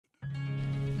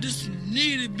This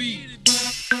Nitti beat.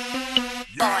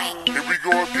 Goin. Here we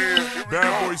go again.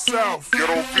 Bad Boy South,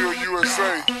 Ghetto Feel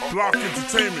USA. Block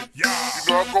Entertainment. You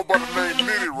know I go by the name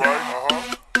Nitti, right?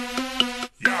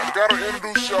 I gotta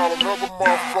introduce y'all another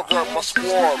motherfucker out my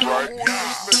squad, right? Who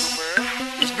is this nigga,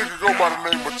 man? This nigga go by the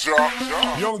name of Jock.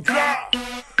 Young Jock.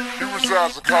 He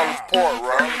resides in College Park,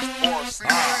 right?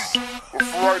 But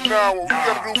for right now, what we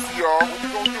gotta do for y'all, what we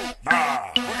gonna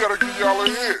do? We gotta give y'all a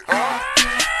hit.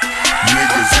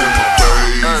 Niggas in my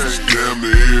face, damn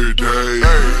near every day.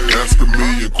 Ask a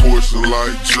million questions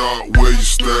like Jock, where you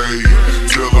stay?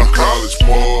 Tell them College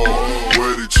Park,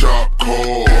 where they chop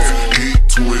cars. Hit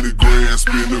 20 grand,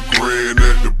 spend a grand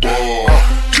at the bar.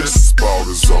 Just about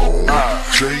his own,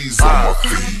 J's on my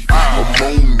feet. I'm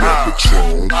on that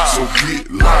Patron, so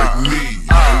get like me.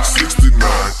 69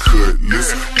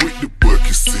 Cutlass with the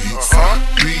bucket seats.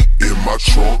 Beat in my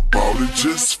trunk, bought it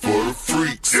just for the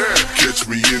freaks. Catch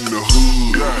me in the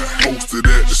hood, posted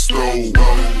at the store.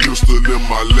 Pistol in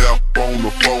my lap, on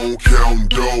the phone, counting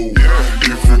dough.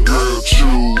 If your girl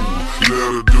chew, let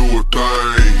her do a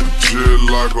thing. Just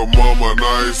like a mama,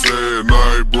 nice and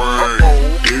night brain.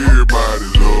 Everybody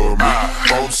love me,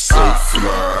 I'm so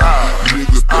fly.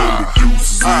 Niggas throw the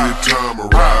deuces every time I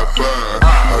ride by.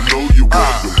 I know you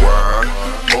wonder why,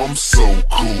 I'm so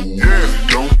cool.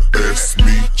 Don't ask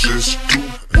me, just do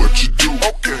what you do.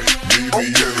 Meet me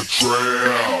in the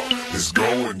trail, it's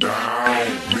going down.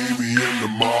 Meet me in the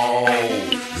mall,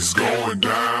 it's going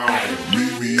down.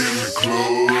 Meet me in the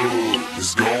club,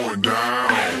 it's going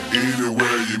down.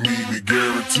 Anywhere you meet me,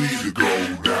 guaranteed to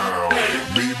go down.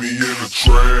 Meet me in the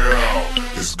trail,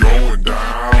 it's going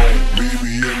down. Meet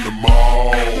me in the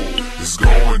mall, it's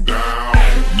going down.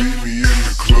 Meet me in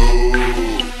the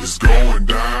club, it's going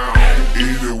down.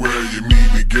 Anywhere you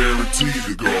meet me, guaranteed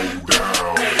to go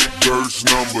down. Verse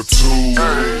number 2,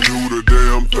 do the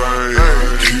damn thing.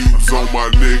 Cubes on my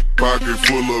neck, pocket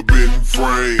full of bent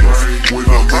frames. When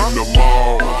I'm in the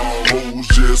mall, hoes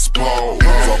just pause.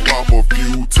 I pop a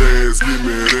few tags, give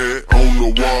me that on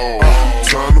the wall.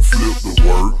 Time to flip the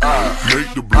work,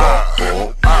 make the block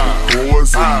bump.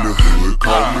 Boys in the hood,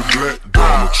 call me Black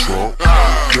Donald Trump.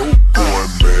 Dope boy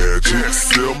magic,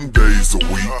 7 days a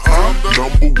week.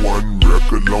 #1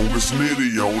 record, longest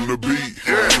Nitti on the beat.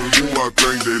 Who I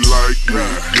think they like me,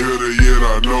 better yet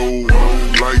I know.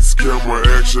 Lights, camera,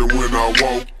 action when I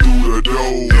walk through the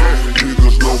door.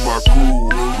 Niggas know my crew,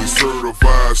 we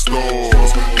certified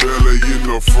stars. Belly in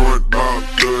the front, about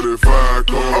 35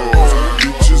 cars.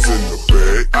 Bitches in the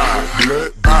back,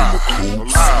 black beamer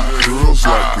coops. Girls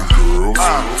liking girls,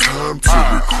 time to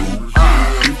recruit.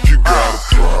 If you got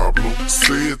a problem,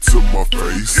 say it to my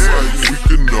face. We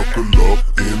can knuckle up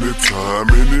anytime,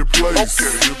 any place.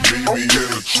 Meet me in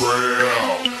the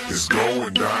trail, it's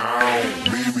going down.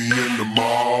 Meet me in the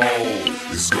mall,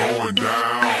 it's going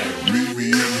down. Meet me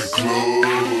in the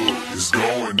club, it's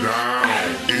going down.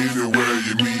 Anywhere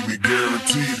you meet me,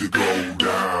 guaranteed to go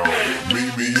down.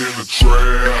 Meet me in the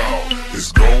trail,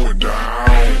 it's going down.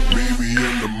 Meet me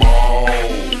in the mall,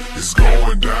 it's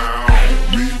going down.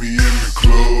 Meet me in the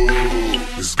club,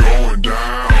 it's going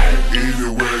down.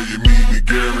 Anywhere you meet me,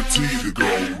 guaranteed to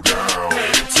go down.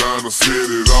 Time to set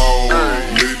it all,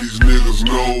 let these niggas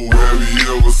know. Have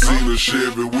you ever seen a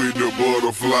Chevy with the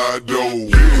butterfly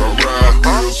doors? I ride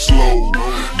real slow,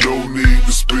 no need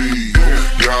to speed.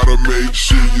 Gotta make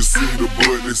sure you see the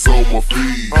buttons on my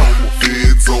feet.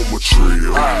 Feds on my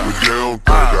trail, but they don't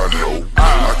think I know.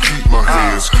 I keep my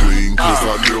hands clean, cause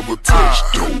I never touch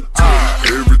dope.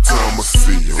 Every time I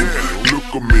see them, look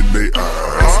them in their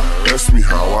eyes. Ask me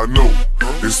how I know,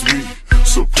 it's me,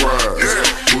 surprise.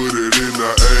 Put it in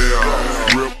the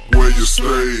air, rip where you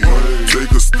stay.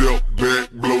 Take a step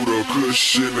back, blow the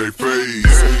cushion they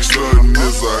face. Sudden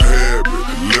is a habit,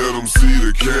 let them see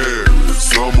the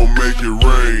carrots. I'ma make it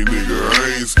rain, nigga,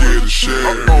 I ain't scared to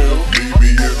share. Meet me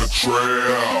in the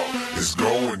trail, it's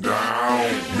going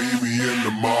down. Meet me in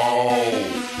the mall,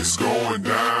 it's going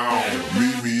down.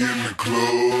 Meet me in the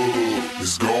club,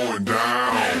 it's going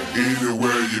down.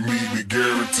 Anywhere you meet me,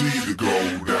 guaranteed to go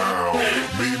down.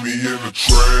 Meet me in the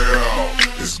trail,